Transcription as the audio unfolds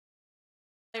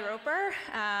Roper,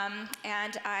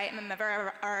 and I am a member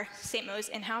of our St. Mo's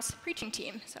in-house preaching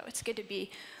team, so it's good to be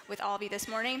with all of you this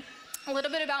morning. A little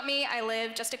bit about me: I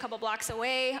live just a couple blocks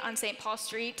away on St. Paul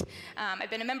Street. I've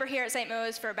been a member here at St.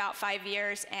 Mo's for about 5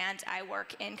 years, and I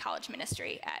work in college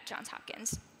ministry at Johns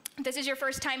Hopkins. If this is your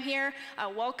first time here,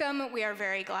 welcome. We are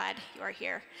very glad you are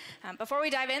here. Before we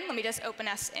dive in, let me just open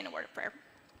us in a word of prayer.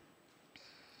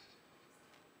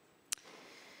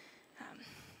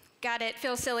 God, it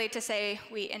feels silly to say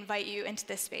we invite you into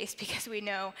this space because we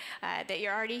know that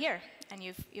you're already here, and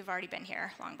you've already been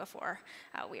here long before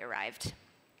we arrived.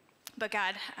 But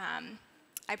God,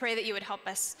 I pray that you would help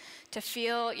us to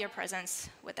feel your presence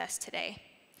with us today.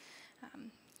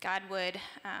 God, would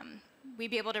we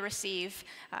be able to receive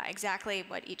exactly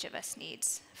what each of us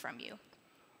needs from you.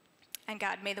 And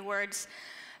God, may the words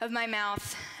of my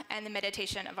mouth and the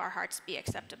meditation of our hearts be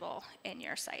acceptable in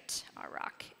your sight, our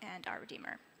rock and our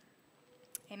Redeemer.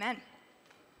 Amen.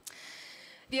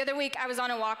 The other week, I was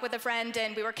on a walk with a friend,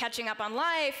 and we were catching up on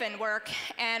life and work,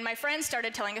 and my friend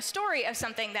started telling a story of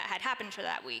something that had happened for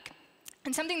that week.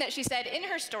 And something that she said in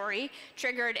her story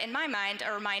triggered in my mind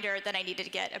a reminder that I needed to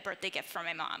get a birthday gift for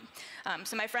my mom.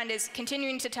 So my friend is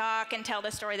continuing to talk and tell the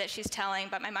story that she's telling,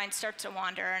 but my mind starts to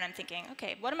wander, and I'm thinking,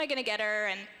 okay, what am I gonna get her?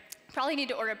 And probably need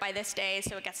to order it by this day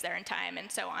so it gets there in time,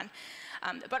 and so on.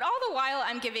 But all the while,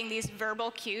 I'm giving these verbal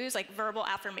cues, like verbal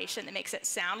affirmation that makes it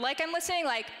sound like I'm listening,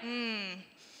 like,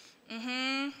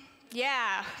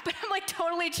 yeah. But I'm like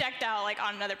totally checked out, like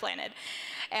on another planet.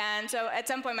 And so at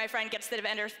some point, my friend gets to the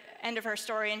end of her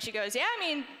story, and she goes, yeah, I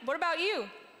mean, what about you?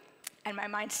 And my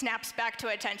mind snaps back to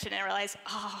attention, and I realize,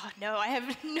 oh, no, I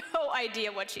have no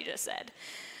idea what she just said.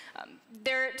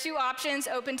 There are two options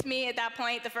open to me at that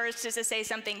point. The first is to say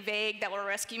something vague that will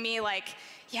rescue me, like,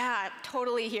 yeah,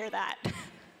 totally hear that.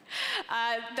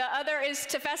 The other is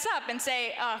to fess up and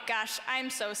say, oh gosh,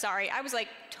 I'm so sorry. I was like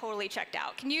totally checked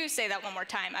out. Can you say that one more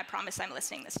time? I promise I'm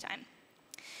listening this time.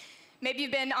 Maybe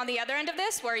you've been on the other end of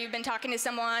this, where you've been talking to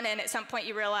someone and at some point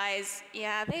you realize,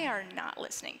 yeah, they are not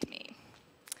listening to me.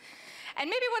 And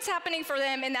maybe what's happening for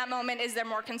them in that moment is they're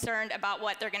more concerned about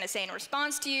what they're gonna say in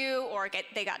response to you, or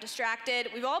they got distracted.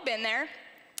 We've all been there.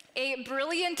 A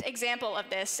brilliant example of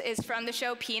this is from the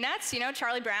show Peanuts, you know,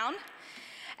 Charlie Brown.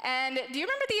 And do you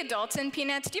remember the adults in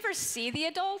Peanuts? Do you ever see the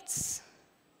adults?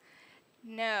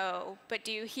 No, but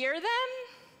do you hear them?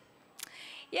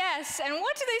 Yes, and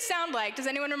what do they sound like? Does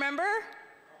anyone remember?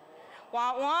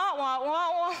 Wah, wah, wah,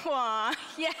 wah, wah, wah.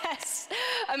 Yes,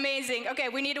 amazing. Okay,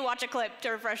 we need to watch a clip to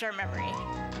refresh our memory.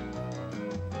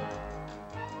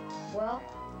 Well,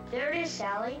 there it is,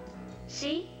 Sally.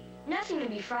 See? Nothing to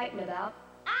be frightened about.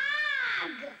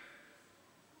 Ugh!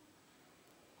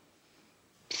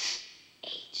 Psst,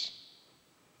 H.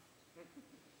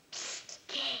 Psst,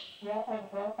 K.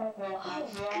 Oh,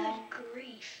 good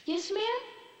grief. Yes, ma'am?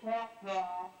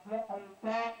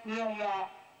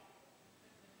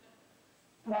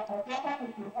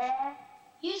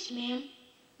 Yes, ma'am.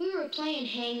 We were playing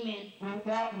hangman.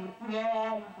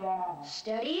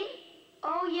 Studying?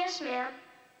 Oh, yes, ma'am.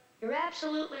 You're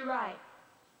absolutely right.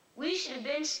 We should have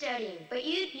been studying, but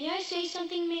you... May I say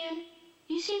something, ma'am?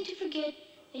 You seem to forget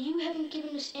that you haven't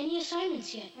given us any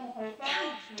assignments yet. Now you've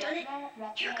done it.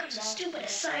 Here comes a stupid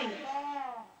assignment.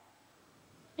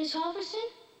 Miss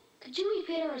Halverson, could you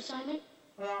repeat our assignment?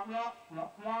 Write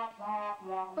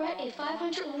a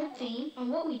 500-word theme on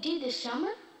what we did this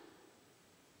summer.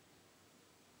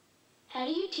 How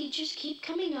do you teachers keep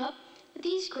coming up with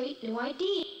these great new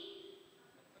ideas?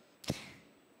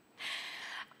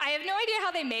 I have no idea how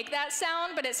they make that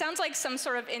sound, but it sounds like some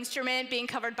sort of instrument being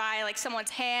covered by like someone's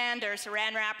hand or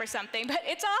saran wrap or something, but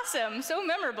it's awesome, so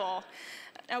memorable.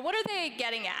 Now, what are they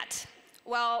getting at?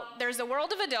 Well, there's the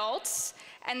world of adults,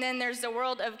 and then there's the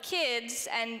world of kids,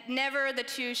 and never the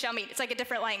two shall meet. It's like a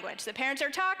different language. The parents are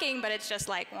talking, but it's just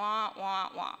like wah, wah,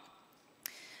 wah.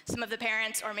 Some of the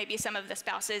parents, or maybe some of the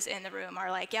spouses in the room,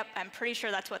 are like, yep, I'm pretty sure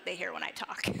that's what they hear when I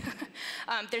talk.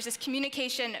 There's this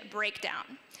communication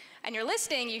breakdown. And you're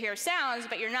listening, you hear sounds,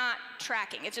 but you're not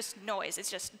tracking. It's just noise,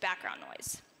 it's just background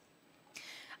noise.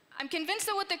 I'm convinced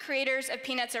that what the creators of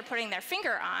Peanuts are putting their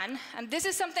finger on, this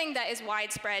is something that is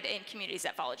widespread in communities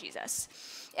that follow Jesus.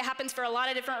 It happens for a lot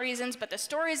of different reasons, but the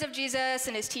stories of Jesus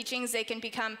and his teachings, they can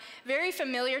become very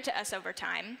familiar to us over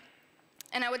time.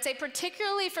 And I would say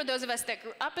particularly for those of us that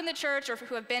grew up in the church or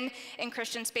who have been in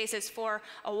Christian spaces for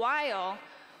a while,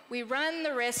 we run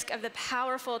the risk of the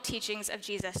powerful teachings of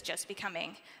Jesus just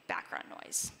becoming background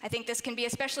noise. I think this can be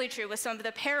especially true with some of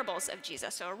the parables of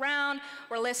Jesus. So around,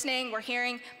 we're listening, we're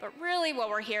hearing, but really what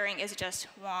we're hearing is just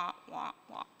wah, wah,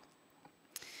 wah.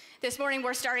 This morning,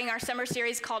 we're starting our summer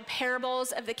series called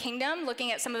Parables of the Kingdom,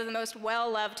 looking at some of the most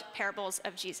well-loved parables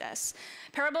of Jesus.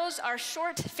 Parables are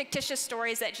short, fictitious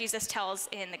stories that Jesus tells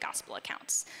in the gospel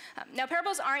accounts. Now,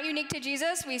 parables aren't unique to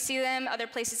Jesus. We see them other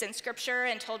places in Scripture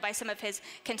and told by some of his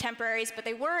contemporaries, but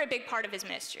they were a big part of his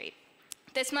ministry.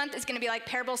 This month is going to be like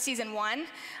Parable Season 1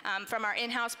 from our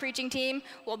in-house preaching team.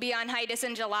 We'll be on hiatus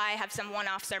in July, have some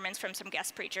one-off sermons from some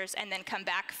guest preachers, and then come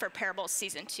back for Parables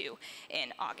Season 2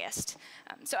 in August.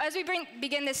 So as we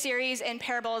begin this series in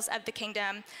Parables of the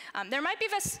Kingdom, there might be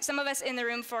some of us in the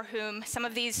room for whom some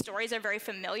of these stories are very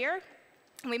familiar.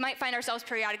 We might find ourselves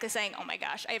periodically saying, oh my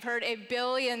gosh, I've heard a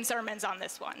billion sermons on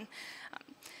this one.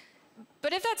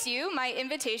 But if that's you, my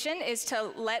invitation is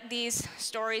to let these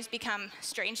stories become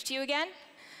strange to you again,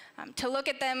 to look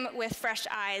at them with fresh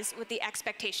eyes with the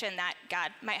expectation that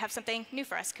God might have something new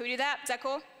for us. Can we do that? Is that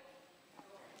cool?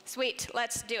 Sweet,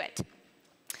 let's do it.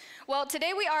 Well,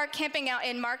 today we are camping out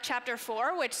in Mark chapter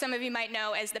 4, which some of you might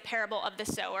know as the parable of the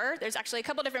sower. There's actually a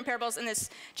couple different parables in this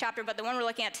chapter, but the one we're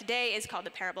looking at today is called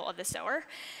the parable of the sower.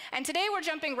 And today we're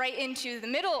jumping right into the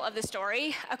middle of the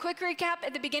story. A quick recap: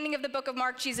 at the beginning of the book of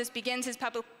Mark, Jesus begins his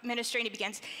public ministry and he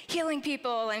begins healing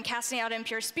people and casting out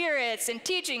impure spirits and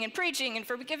teaching and preaching and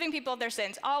forgiving people of their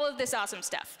sins, all of this awesome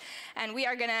stuff. And we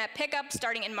are going to pick up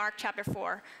starting in Mark chapter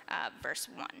 4, verse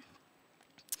 1.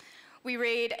 We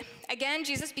read, again,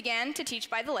 Jesus began to teach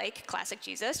by the lake. Classic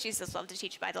Jesus. Jesus loved to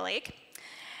teach by the lake.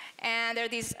 And there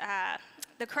are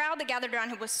the crowd that gathered around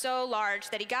him was so large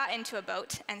that he got into a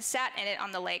boat and sat in it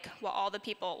on the lake while all the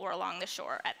people were along the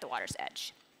shore at the water's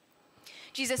edge.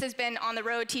 Jesus has been on the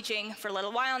road teaching for a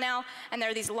little while now, and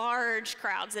there are these large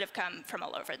crowds that have come from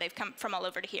all over. They've come from all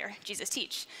over to hear Jesus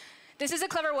teach. This is a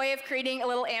clever way of creating a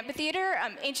little amphitheater.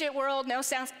 Ancient world, no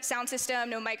sound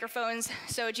system, no microphones.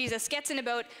 So Jesus gets in a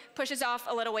boat, pushes off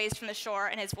a little ways from the shore,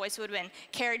 and his voice would have been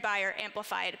carried by or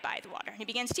amplified by the water. And he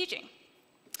begins teaching.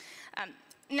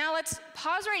 Now let's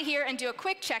pause right here and do a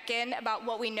quick check-in about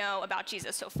what we know about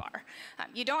Jesus so far.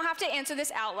 You don't have to answer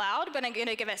this out loud, but I'm going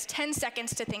to give us 10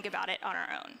 seconds to think about it on our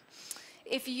own.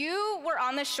 If you were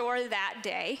on the shore that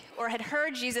day or had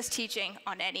heard Jesus teaching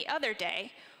on any other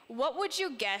day, what would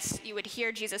you guess you would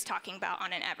hear Jesus talking about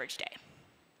on an average day?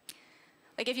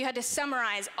 Like if you had to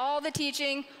summarize all the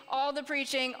teaching, all the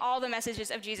preaching, all the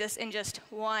messages of Jesus in just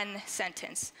one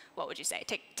sentence, what would you say?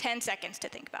 Take 10 seconds to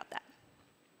think about that.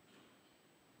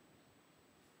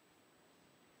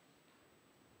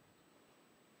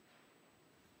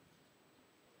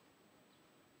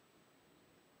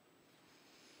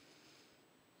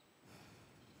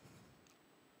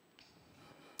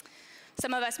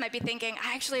 Some of us might be thinking,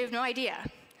 I actually have no idea.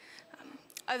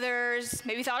 Others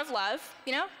maybe thought of love,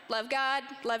 love God,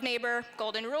 love neighbor,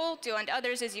 golden rule, do unto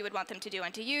others as you would want them to do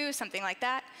unto you, something like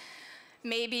that.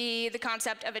 Maybe the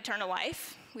concept of eternal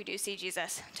life. We do see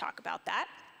Jesus talk about that.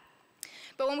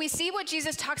 But when we see what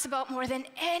Jesus talks about more than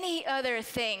any other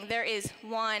thing, there is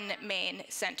one main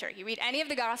center. You read any of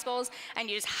the Gospels and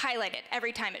you just highlight it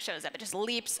every time it shows up. It just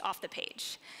leaps off the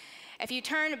page. If you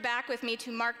turn back with me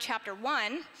to Mark chapter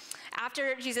 1,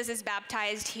 after Jesus is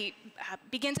baptized, he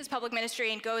begins his public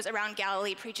ministry and goes around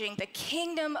Galilee preaching, the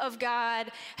kingdom of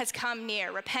God has come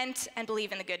near. Repent and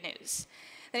believe in the good news.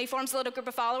 Then he forms a little group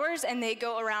of followers, and they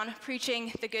go around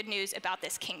preaching the good news about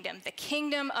this kingdom, the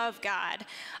kingdom of God.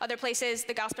 Other places,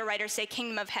 the gospel writers say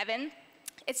kingdom of heaven.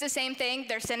 It's the same thing.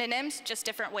 They're synonyms, just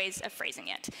different ways of phrasing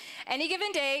it. Any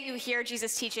given day, you hear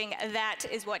Jesus teaching, that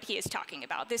is what he is talking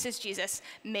about. This is Jesus'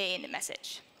 main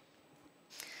message.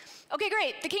 Okay,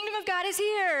 great. The kingdom of God is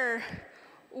here.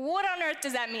 What on earth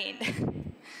does that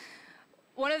mean?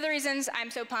 One of the reasons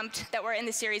I'm so pumped that we're in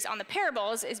the series on the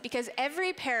parables is because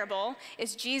every parable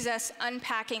is Jesus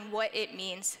unpacking what it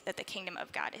means that the kingdom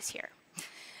of God is here.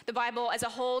 The Bible as a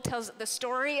whole tells the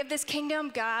story of this kingdom.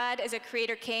 God is a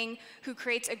creator king who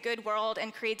creates a good world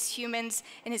and creates humans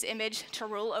in his image to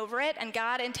rule over it, and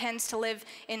God intends to live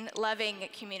in loving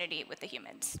community with the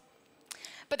humans.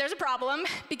 But there's a problem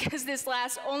because this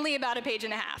lasts only about a page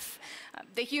and a half.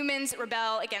 The humans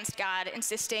rebel against God,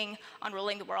 insisting on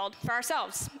ruling the world for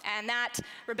ourselves. And that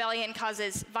rebellion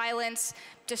causes violence,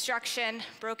 destruction,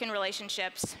 broken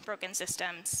relationships, broken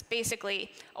systems,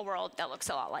 basically a world that looks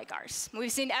a lot like ours.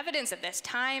 We've seen evidence of this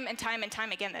time and time and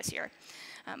time again this year.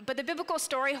 But the biblical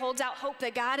story holds out hope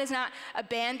that God has not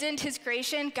abandoned his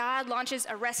creation. God launches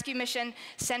a rescue mission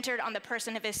centered on the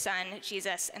person of his son,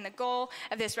 Jesus. And the goal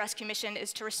of this rescue mission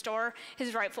is to restore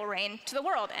his rightful reign to the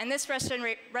world. And this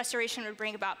restoration would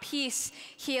bring about peace,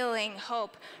 healing,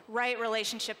 hope, right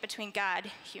relationship between God,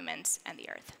 humans, and the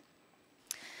earth.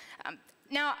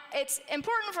 Now, it's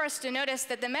important for us to notice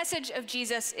that the message of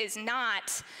Jesus is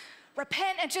not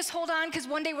repent and just hold on because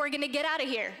one day we're going to get out of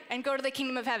here and go to the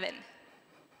kingdom of heaven.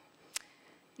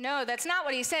 No, that's not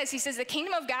what he says. He says the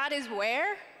kingdom of God is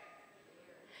where?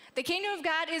 The kingdom of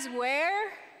God is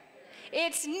where?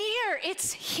 It's near.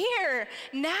 It's here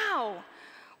now.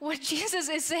 What Jesus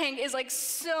is saying is like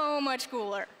so much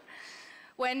cooler.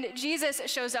 When Jesus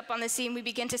shows up on the scene, we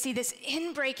begin to see this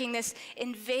inbreaking, this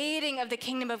invading of the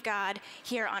kingdom of God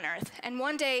here on earth. And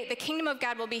one day, the kingdom of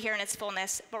God will be here in its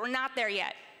fullness, but we're not there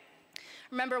yet.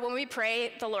 Remember, when we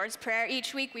pray the Lord's Prayer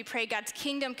each week, we pray God's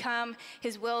kingdom come,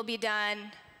 his will be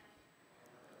done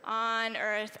on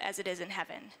earth as it is in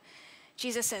heaven.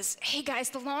 Jesus says, hey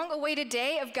guys, the long-awaited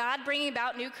day of God bringing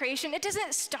about new creation, it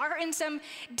doesn't start in some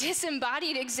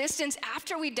disembodied existence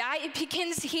after we die. It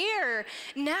begins here,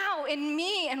 now, in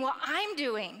me and what I'm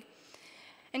doing.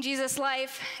 In Jesus'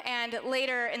 life and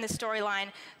later in the storyline,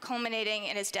 culminating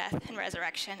in his death and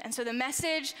resurrection. And so the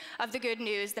message of the good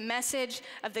news, the message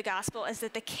of the gospel is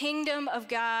that the kingdom of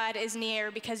God is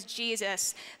near because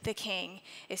Jesus, the King,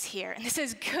 is here. And this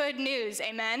is good news,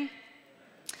 amen?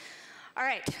 All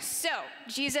right, so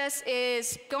Jesus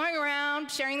is going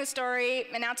around sharing the story,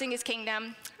 announcing his kingdom.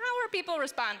 How are people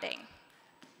responding?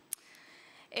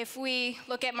 If we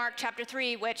look at Mark chapter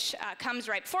 3, which comes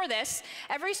right before this,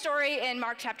 every story in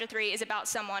Mark chapter 3 is about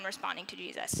someone responding to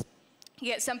Jesus. You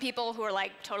get some people who are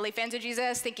like totally fans of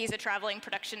Jesus, think he's a traveling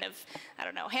production of, I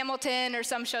don't know, Hamilton or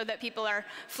some show that people are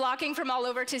flocking from all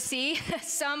over to see.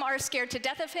 Some are scared to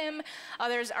death of him,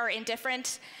 others are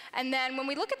indifferent. And then when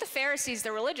we look at the Pharisees,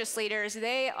 the religious leaders,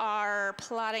 they are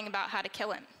plotting about how to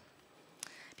kill him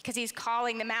because he's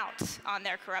calling them out on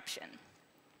their corruption.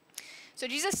 So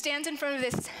Jesus stands in front of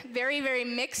this very, very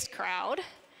mixed crowd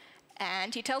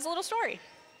and he tells a little story.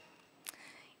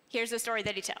 Here's the story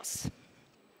that he tells.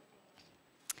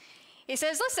 He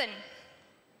says, listen,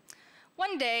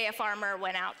 one day a farmer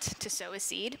went out to sow his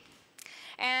seed,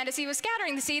 and as he was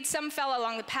scattering the seed, some fell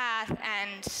along the path,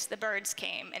 and the birds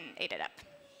came and ate it up.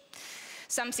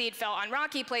 Some seed fell on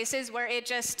rocky places where it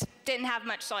just didn't have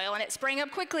much soil, and it sprang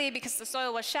up quickly because the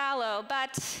soil was shallow,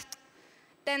 but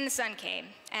then the sun came,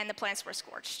 and the plants were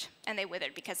scorched, and they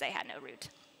withered because they had no root.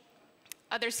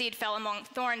 Other seed fell among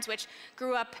thorns, which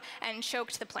grew up and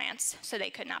choked the plants, so they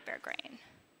could not bear grain.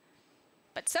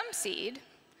 But some seed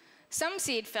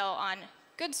fell on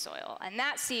good soil, and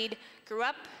that seed grew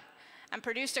up and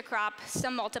produced a crop,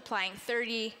 some multiplying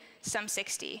 30, some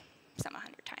 60, some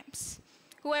 100 times.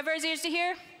 Whoever has ears to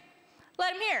hear,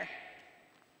 let him hear.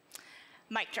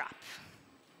 Mic drop.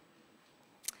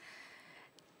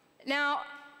 Now,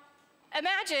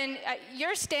 imagine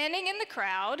you're standing in the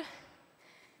crowd,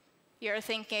 you're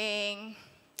thinking,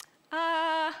 am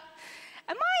I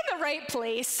in the right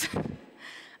place?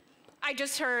 I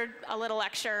just heard a little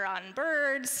lecture on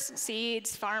birds,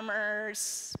 seeds,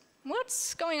 farmers.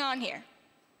 What's going on here?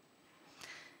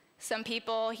 Some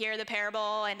people hear the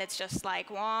parable and it's just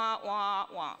like, wah, wah,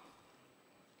 wah.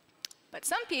 But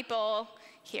some people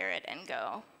hear it and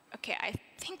go, okay, I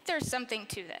think there's something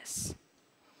to this.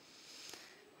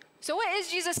 So what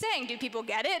is Jesus saying? Do people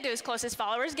get it? Do his closest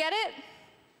followers get it?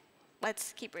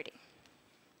 Let's keep reading.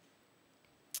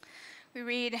 We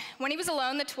read, when he was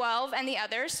alone, the 12 and the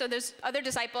others, so there's other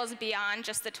disciples beyond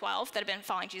just the 12 that have been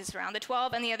following Jesus around. The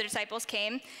 12 and the other disciples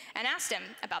came and asked him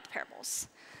about the parables.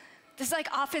 This is like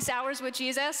office hours with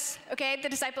Jesus, okay? The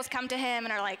disciples come to him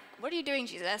and are like, what are you doing,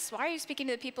 Jesus? Why are you speaking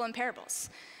to the people in parables?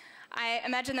 I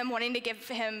imagine them wanting to give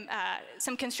him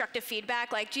some constructive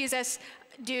feedback, like, Jesus,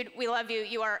 dude, we love you.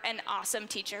 You are an awesome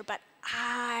teacher, but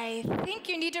I think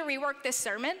you need to rework this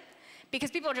sermon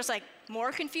because people are just like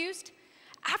more confused.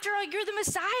 After all, you're the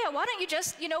Messiah. Why don't you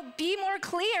just, be more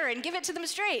clear and give it to them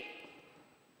straight?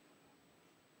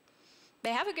 They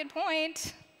have a good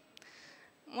point.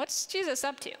 What's Jesus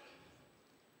up to?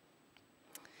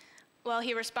 Well,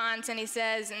 he responds and he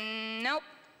says, nope,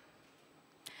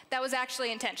 that was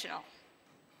actually intentional.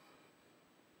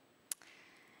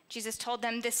 Jesus told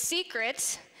them, the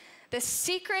secret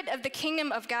of the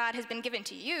kingdom of God has been given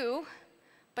to you,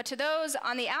 but to those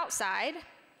on the outside,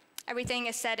 everything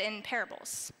is said in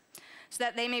parables, so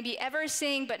that they may be ever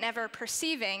seeing but never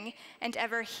perceiving, and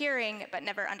ever hearing but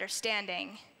never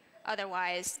understanding.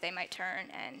 Otherwise, they might turn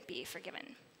and be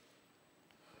forgiven.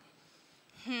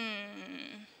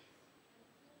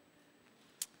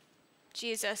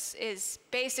 Jesus is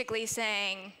basically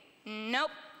saying,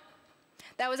 nope,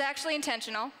 that was actually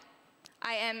intentional.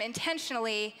 I am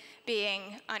intentionally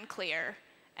being unclear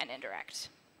and indirect.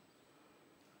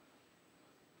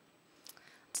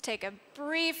 Let's take a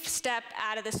brief step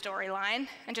out of the storyline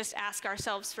and just ask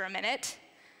ourselves for a minute,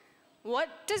 what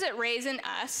does it raise in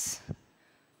us?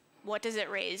 What does it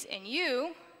raise in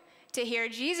you? to hear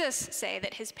Jesus say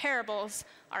that his parables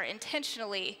are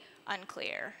intentionally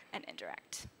unclear and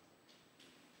indirect.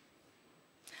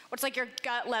 What's like your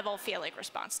gut level feeling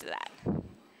response to that?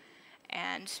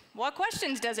 And what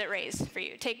questions does it raise for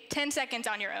you? Take 10 seconds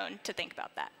on your own to think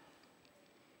about that.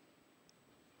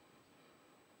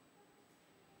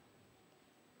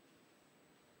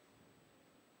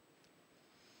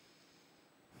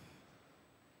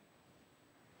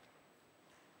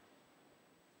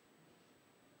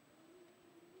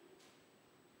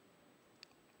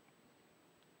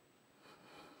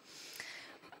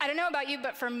 I don't know about you,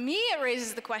 but for me, it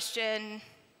raises the question,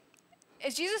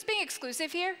 is Jesus being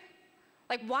exclusive here?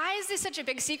 Like, why is this such a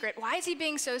big secret? Why is he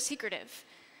being so secretive?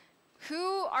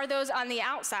 Who are those on the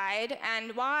outside,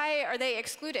 and why are they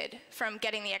excluded from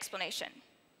getting the explanation?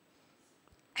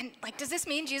 And like, does this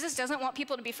mean Jesus doesn't want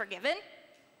people to be forgiven?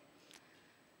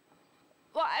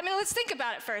 Well, I mean, let's think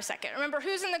about it for a second. Remember,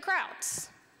 who's in the crowds?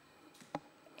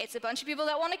 It's a bunch of people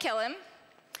that want to kill him,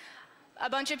 a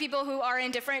bunch of people who are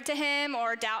indifferent to him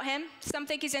or doubt him. Some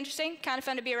think he's interesting, kind of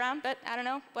fun to be around, but I don't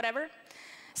know, whatever.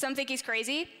 Some think he's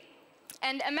crazy.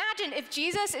 And imagine if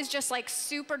Jesus is just like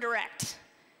super direct.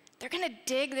 They're gonna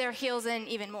dig their heels in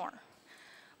even more.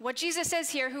 What Jesus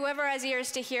says here, whoever has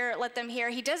ears to hear, let them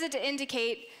hear, he does it to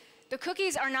indicate the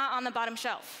cookies are not on the bottom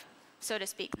shelf, so to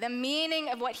speak. The meaning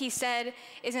of what he said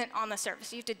isn't on the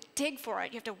surface. You have to dig for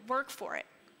it, you have to work for it.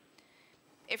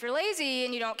 If you're lazy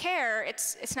and you don't care,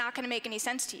 it's not gonna make any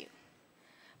sense to you.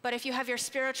 But if you have your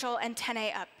spiritual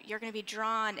antennae up, you're gonna be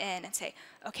drawn in and say,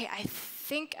 okay, I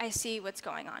think I see what's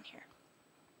going on here.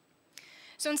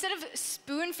 So instead of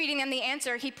spoon feeding them the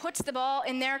answer, he puts the ball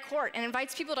in their court and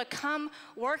invites people to come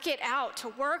work it out, to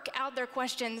work out their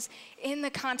questions in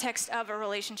the context of a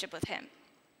relationship with him.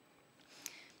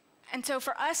 And so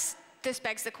for us, this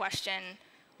begs the question,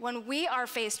 when we are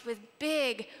faced with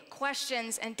big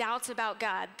questions and doubts about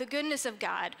God, the goodness of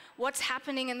God, what's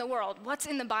happening in the world, what's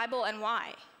in the Bible and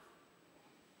why,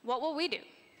 what will we do?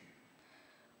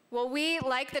 Will we,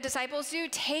 like the disciples do,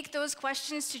 take those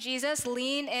questions to Jesus,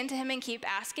 lean into him and keep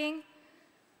asking?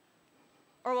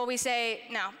 Or will we say,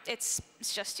 no, it's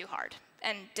just too hard,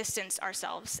 and distance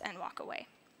ourselves and walk away?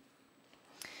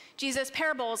 Jesus'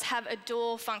 parables have a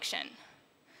dual function.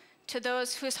 To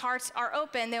those whose hearts are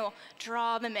open, they will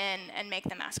draw them in and make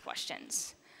them ask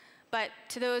questions. But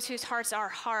to those whose hearts are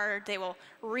hard, they will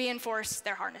reinforce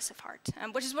their hardness of heart,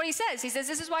 which is what he says. He says,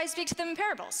 this is why he speaks to them in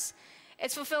parables.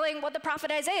 It's fulfilling what the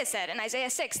prophet Isaiah said in Isaiah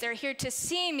 6. They're here to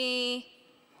see me,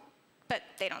 but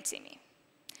they don't see me.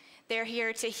 They're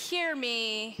here to hear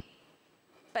me,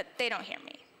 but they don't hear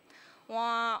me.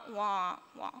 Wah, wah,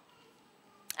 wah.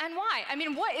 And why? I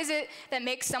mean, what is it that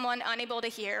makes someone unable to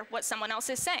hear what someone else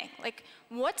is saying? Like,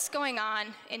 what's going on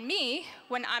in me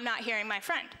when I'm not hearing my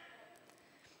friend?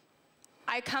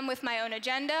 I come with my own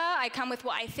agenda, I come with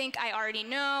what I think I already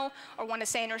know or want to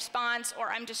say in response, or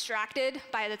I'm distracted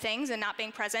by the things and not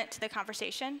being present to the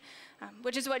conversation,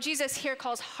 which is what Jesus here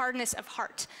calls hardness of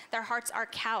heart. Their hearts are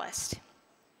calloused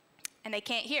and they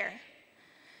can't hear.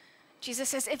 Jesus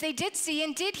says, if they did see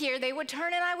and did hear, they would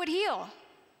turn and I would heal.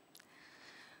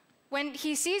 When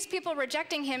he sees people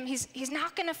rejecting him, he's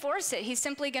not gonna force it. He's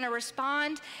simply gonna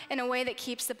respond in a way that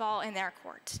keeps the ball in their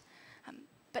court.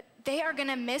 But they are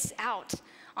gonna miss out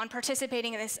on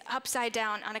participating in this upside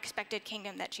down, unexpected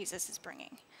kingdom that Jesus is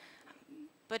bringing.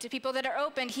 But to people that are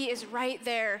open, he is right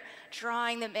there,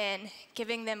 drawing them in,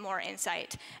 giving them more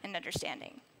insight and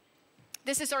understanding.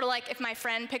 This is sort of like if my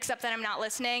friend picks up that I'm not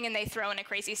listening and they throw in a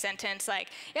crazy sentence like,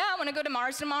 yeah, I wanna go to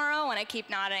Mars tomorrow, and I keep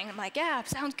nodding. I'm like, yeah,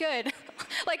 sounds good.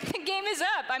 Like, the game is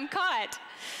up, I'm caught.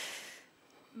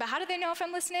 But how do they know if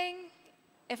I'm listening?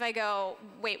 If I go,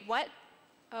 wait, what?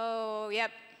 Oh,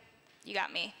 yep, you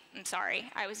got me. I'm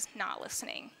sorry, I was not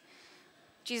listening.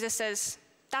 Jesus says,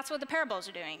 that's what the parables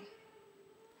are doing.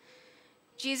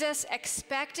 Jesus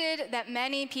expected that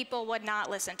many people would not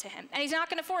listen to him. And he's not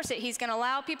gonna force it. He's gonna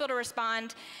allow people to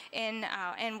respond in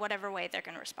whatever way they're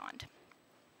gonna respond.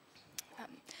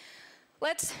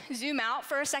 Let's zoom out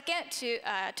for a second to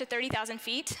 30,000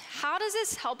 feet. How does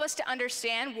this help us to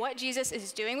understand what Jesus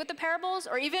is doing with the parables,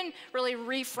 or even really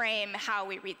reframe how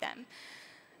we read them?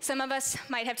 Some of us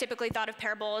might have typically thought of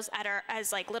parables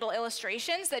as like little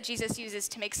illustrations that Jesus uses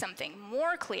to make something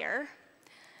more clear.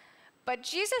 But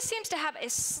Jesus seems to have a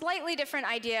slightly different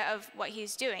idea of what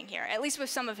he's doing here, at least with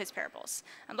some of his parables.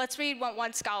 Let's read what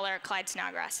one scholar, Clyde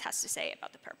Snodgrass, has to say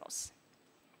about the parables.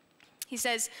 He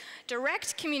says,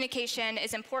 direct communication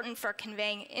is important for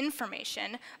conveying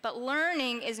information, but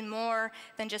learning is more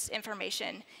than just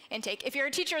information intake. If you're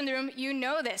a teacher in the room, you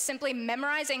know this. Simply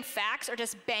memorizing facts or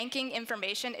just banking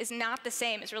information is not the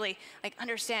same as really like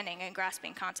understanding and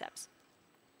grasping concepts.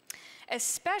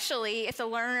 Especially if the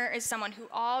learner is someone who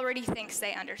already thinks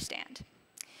they understand.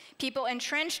 People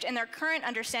entrenched in their current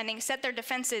understanding set their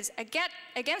defenses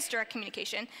against direct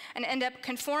communication and end up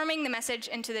conforming the message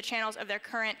into the channels of their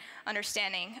current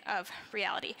understanding of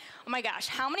reality. Oh my gosh,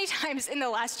 how many times in the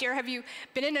last year have you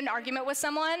been in an argument with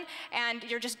someone and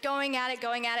you're just going at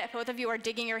it, both of you are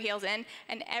digging your heels in,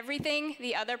 and everything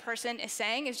the other person is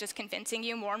saying is just convincing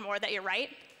you more and more that you're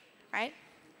right?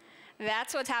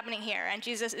 That's what's happening here, and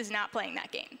Jesus is not playing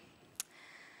that game.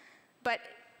 But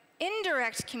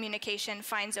indirect communication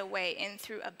finds a way in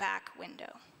through a back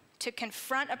window to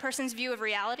confront a person's view of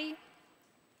reality.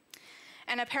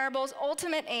 And a parable's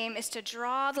ultimate aim is to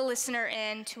draw the listener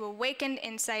in to awaken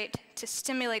insight, to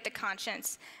stimulate the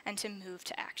conscience, and to move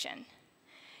to action.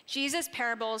 Jesus'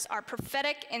 parables are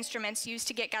prophetic instruments used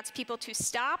to get God's people to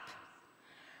stop,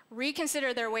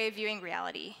 reconsider their way of viewing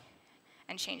reality,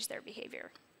 and change their behavior.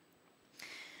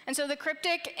 And so the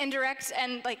cryptic, indirect,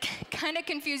 and kind of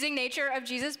confusing nature of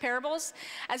Jesus' parables,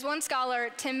 as one scholar,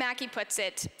 Tim Mackey, puts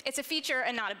it, it's a feature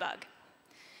and not a bug.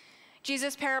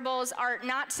 Jesus' parables are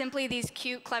not simply these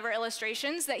cute, clever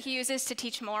illustrations that he uses to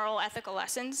teach moral, ethical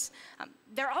lessons.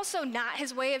 They're also not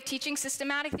his way of teaching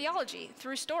systematic theology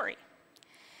through story.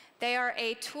 They are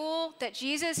a tool that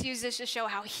Jesus uses to show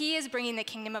how he is bringing the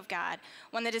kingdom of God,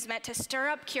 one that is meant to stir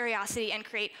up curiosity and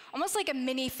create almost like a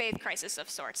mini faith crisis of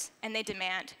sorts, and they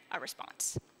demand a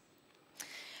response.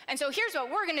 And so here's what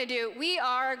we're going to do. We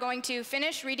are going to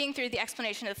finish reading through the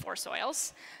explanation of the four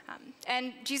soils,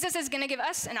 and Jesus is going to give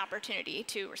us an opportunity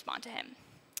to respond to him.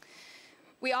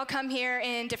 We all come here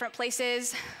in different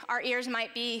places. Our ears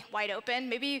might be wide open.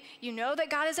 Maybe you know that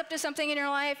God is up to something in your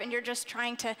life, and you're just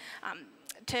trying to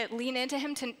lean into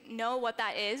him to know what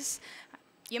that is.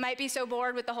 You might be so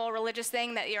bored with the whole religious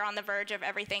thing that you're on the verge of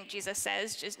everything Jesus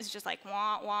says. It's just like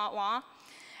wah, wah, wah.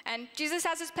 And Jesus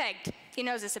has us pegged. He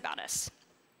knows this about us.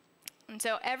 And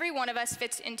so every one of us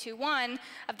fits into one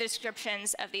of the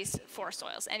descriptions of these four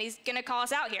soils. And he's going to call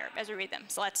us out here as we read them.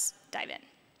 So let's dive in.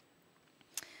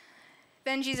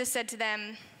 Then Jesus said to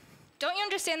them, "Don't you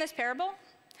understand this parable?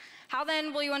 How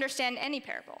then will you understand any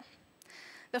parable?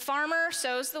 The farmer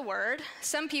sows the word.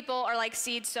 Some people are like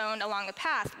seed sown along the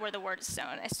path where the word is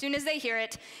sown. As soon as they hear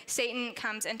it, Satan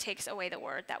comes and takes away the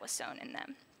word that was sown in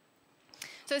them."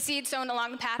 So seed sown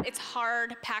along the path, it's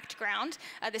hard, packed ground.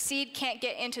 The seed can't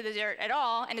get into the dirt at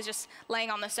all and is just laying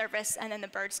on the surface, and then the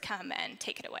birds come and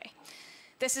take it away.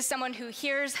 This is someone who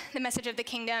hears the message of the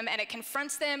kingdom, and it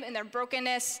confronts them in their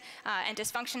brokenness and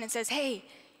dysfunction and says, hey,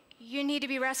 you need to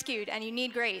be rescued and you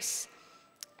need grace.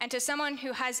 And to someone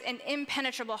who has an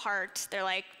impenetrable heart, they're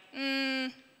like,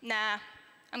 nah,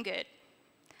 I'm good.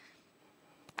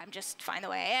 I'm just fine the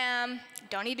way I am.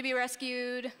 Don't need to be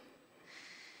rescued.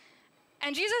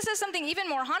 And Jesus says something even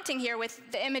more haunting here with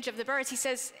the image of the birds. He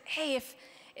says, hey,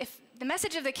 if the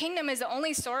message of the kingdom is the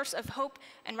only source of hope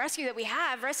and rescue that we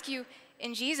have, rescue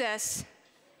in Jesus,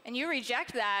 and you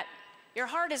reject that, your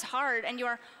heart is hard, and you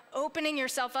are opening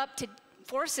yourself up to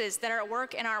forces that are at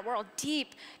work in our world,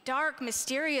 deep, dark,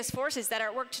 mysterious forces that are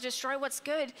at work to destroy what's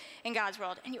good in God's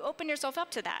world. And you open yourself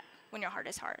up to that when your heart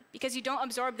is hard, because you don't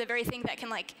absorb the very thing that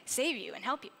can save you and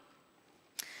help you.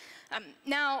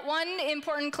 Now, one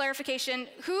important clarification,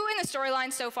 who in the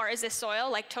storyline so far is this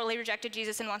soil, totally rejected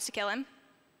Jesus and wants to kill him?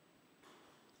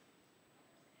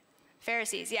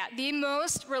 Pharisees, yeah, the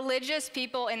most religious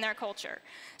people in their culture.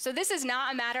 So this is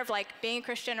not a matter of being a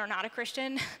Christian or not a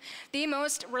Christian. The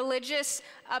most religious,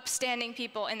 upstanding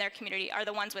people in their community are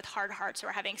the ones with hard hearts who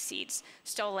are having seeds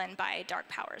stolen by dark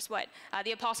powers, what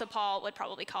the Apostle Paul would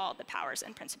probably call the powers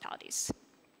and principalities.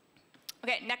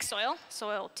 Okay, next soil,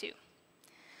 soil 2.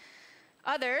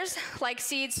 Others, like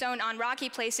seeds sown on rocky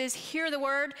places, hear the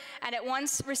word and at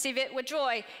once receive it with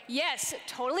joy. Yes,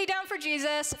 totally down for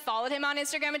Jesus, followed him on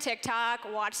Instagram and TikTok,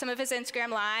 watched some of his Instagram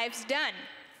lives, done.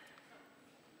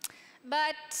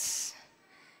 But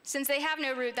since they have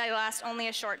no root that lasts only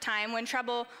a short time, when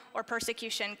trouble or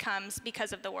persecution comes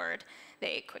because of the word,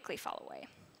 they quickly fall away.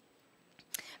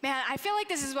 Man, I feel like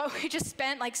this is what we just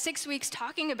spent 6 weeks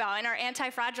talking about in our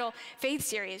anti-fragile faith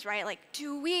series, right?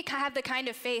 Do we have the kind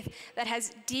of faith that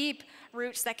has deep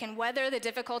roots that can weather the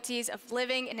difficulties of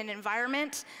living in an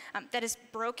environment that is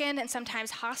broken and sometimes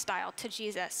hostile to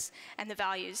Jesus and the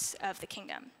values of the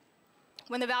kingdom?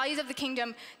 When the values of the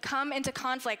kingdom come into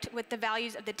conflict with the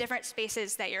values of the different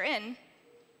spaces that you're in,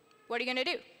 what are you going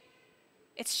to do?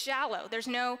 It's shallow. There's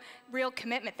no real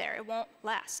commitment there. It won't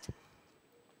last.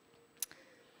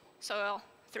 Soil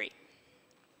 3.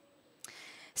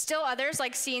 Still others,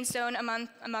 like seed sown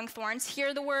among thorns,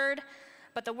 hear the word,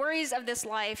 but the worries of this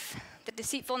life, the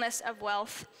deceitfulness of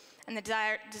wealth, and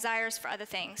the desires for other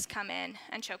things come in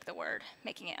and choke the word,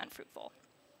 making it unfruitful.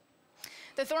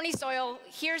 The thorny soil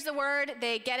hears the word,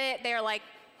 they get it, they're like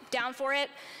down for it.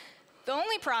 The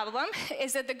only problem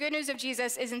is that the good news of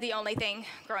Jesus isn't the only thing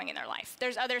growing in their life.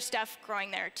 There's other stuff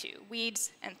growing there too,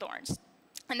 weeds and thorns.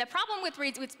 And the problem with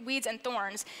weeds and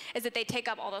thorns is that they take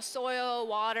up all the soil,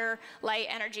 water, light,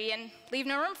 energy, and leave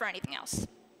no room for anything else.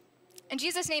 And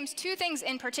Jesus names two things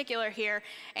in particular here: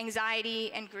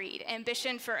 anxiety and greed,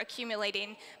 ambition for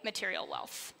accumulating material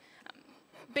wealth.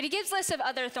 But he gives lists of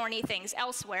other thorny things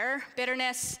elsewhere: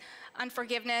 bitterness,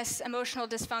 unforgiveness, emotional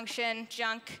dysfunction,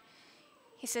 junk.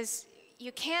 He says,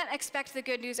 you can't expect the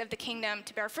good news of the kingdom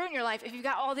to bear fruit in your life if you've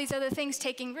got all these other things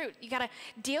taking root. You gotta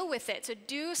deal with it, so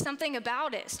do something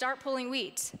about it. Start pulling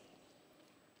weeds.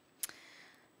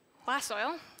 Last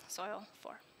soil, soil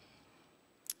 4.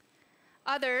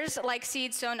 Others, like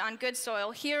seed sown on good soil,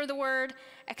 hear the word,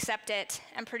 accept it,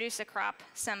 and produce a crop,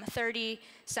 some 30,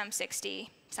 some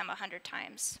 60, some 100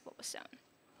 times what was sown.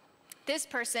 This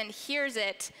person hears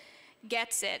it,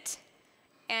 gets it,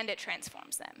 and it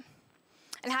transforms them.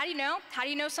 And how do you know? How do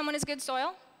you know someone is good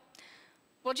soil?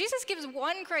 Well, Jesus gives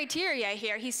one criteria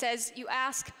here. He says, you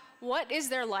ask, what is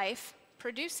their life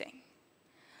producing?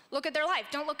 Look at their life.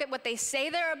 Don't look at what they say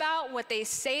they're about, what they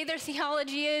say their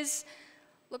theology is.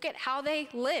 Look at how they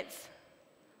live.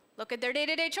 Look at their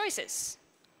day-to-day choices.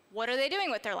 What are they doing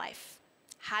with their life?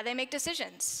 How do they make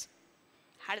decisions?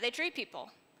 How do they treat people?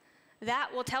 That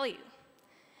will tell you.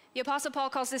 The Apostle Paul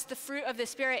calls this the fruit of the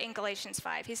Spirit in Galatians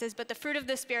 5. He says, but the fruit of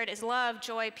the Spirit is love,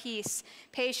 joy, peace,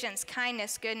 patience,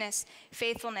 kindness, goodness,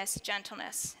 faithfulness,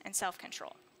 gentleness, and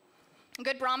self-control. A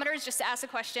good barometer is just to ask the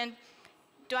question,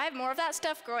 do I have more of that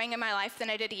stuff growing in my life than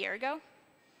I did a year ago?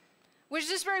 Which is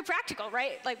just very practical,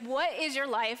 right? Like, what is your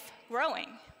life growing?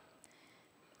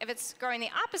 If it's growing the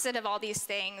opposite of all these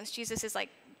things, Jesus is like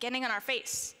getting on our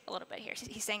face a little bit here.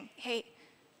 He's saying, hey,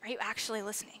 are you actually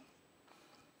listening?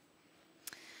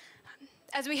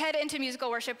 As we head into musical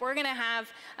worship, we're going to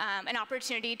have an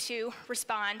opportunity to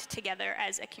respond together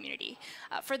as a community.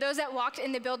 For those that walked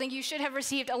in the building, you should have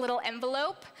received a little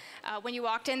envelope when you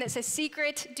walked in that says,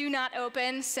 secret, do not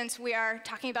open. Since we are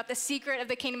talking about the secret of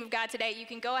the kingdom of God today, you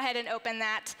can go ahead and open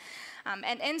that.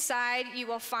 And inside, you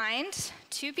will find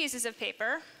 2 pieces of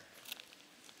paper.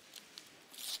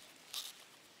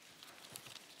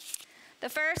 The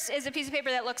first is a piece of paper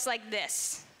that looks like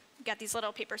this. You've got these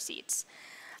little paper seeds.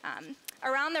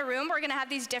 Around the room, we're going to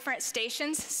have these different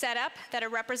stations set up that are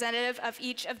representative of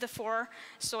each of the 4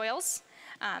 soils.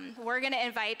 We're going to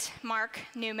invite Mark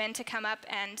Newman to come up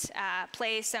and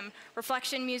play some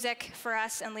reflection music for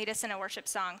us and lead us in a worship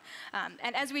song.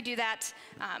 And as we do that,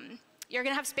 you're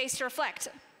going to have space to reflect.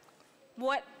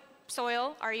 What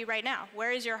soil are you right now?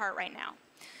 Where is your heart right now?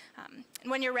 And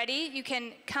when you're ready, you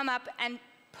can come up and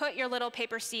put your little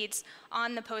paper seeds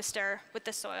on the poster with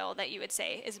the soil that you would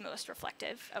say is most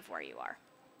reflective of where you are.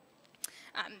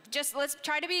 Just let's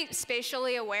try to be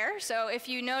spatially aware. So if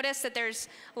you notice that there's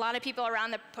a lot of people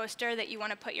around the poster that you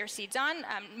want to put your seeds on,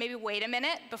 maybe wait a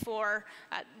minute before,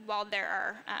 while there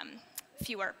are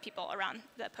fewer people around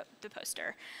the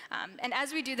poster. And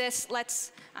as we do this,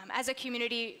 let's, as a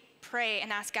community, pray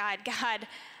and ask God,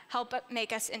 help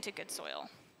make us into good soil.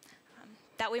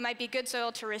 That we might be good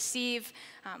soil to receive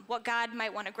what God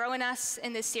might want to grow in us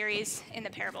in this series, in the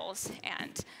parables,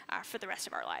 and for the rest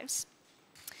of our lives.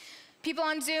 People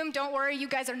on Zoom, don't worry, you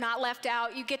guys are not left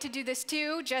out. You get to do this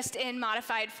too, just in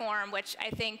modified form, which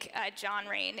I think John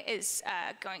Rain is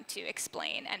going to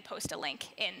explain and post a link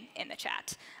in the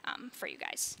chat for you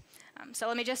guys. So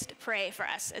let me just pray for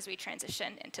us as we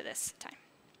transition into this time.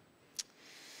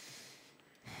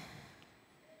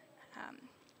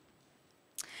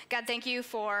 God, thank you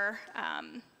for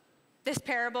this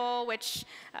parable, which,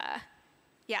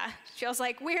 feels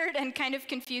like weird and kind of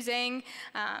confusing.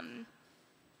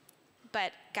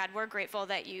 But God, we're grateful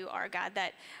that you are a God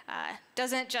that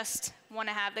doesn't just want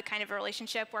to have the kind of a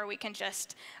relationship where we can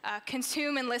just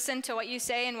consume and listen to what you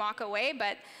say and walk away,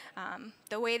 but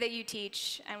the way that you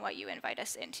teach and what you invite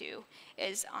us into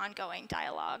is ongoing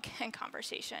dialogue and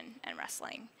conversation and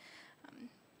wrestling.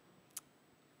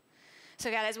 So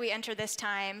God, as we enter this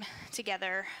time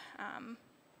together,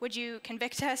 would you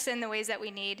convict us in the ways that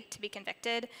we need to be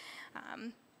convicted?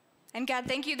 And God,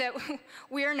 thank you that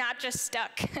we are not just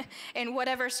stuck in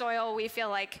whatever soil we feel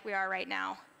like we are right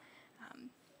now.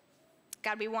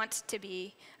 God, we want to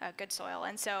be good soil.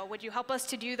 And so would you help us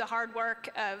to do the hard work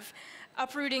of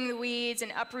uprooting the weeds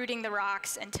and uprooting the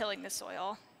rocks and tilling the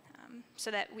soil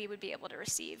so that we would be able to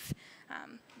receive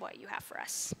what you have for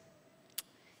us.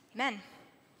 Amen.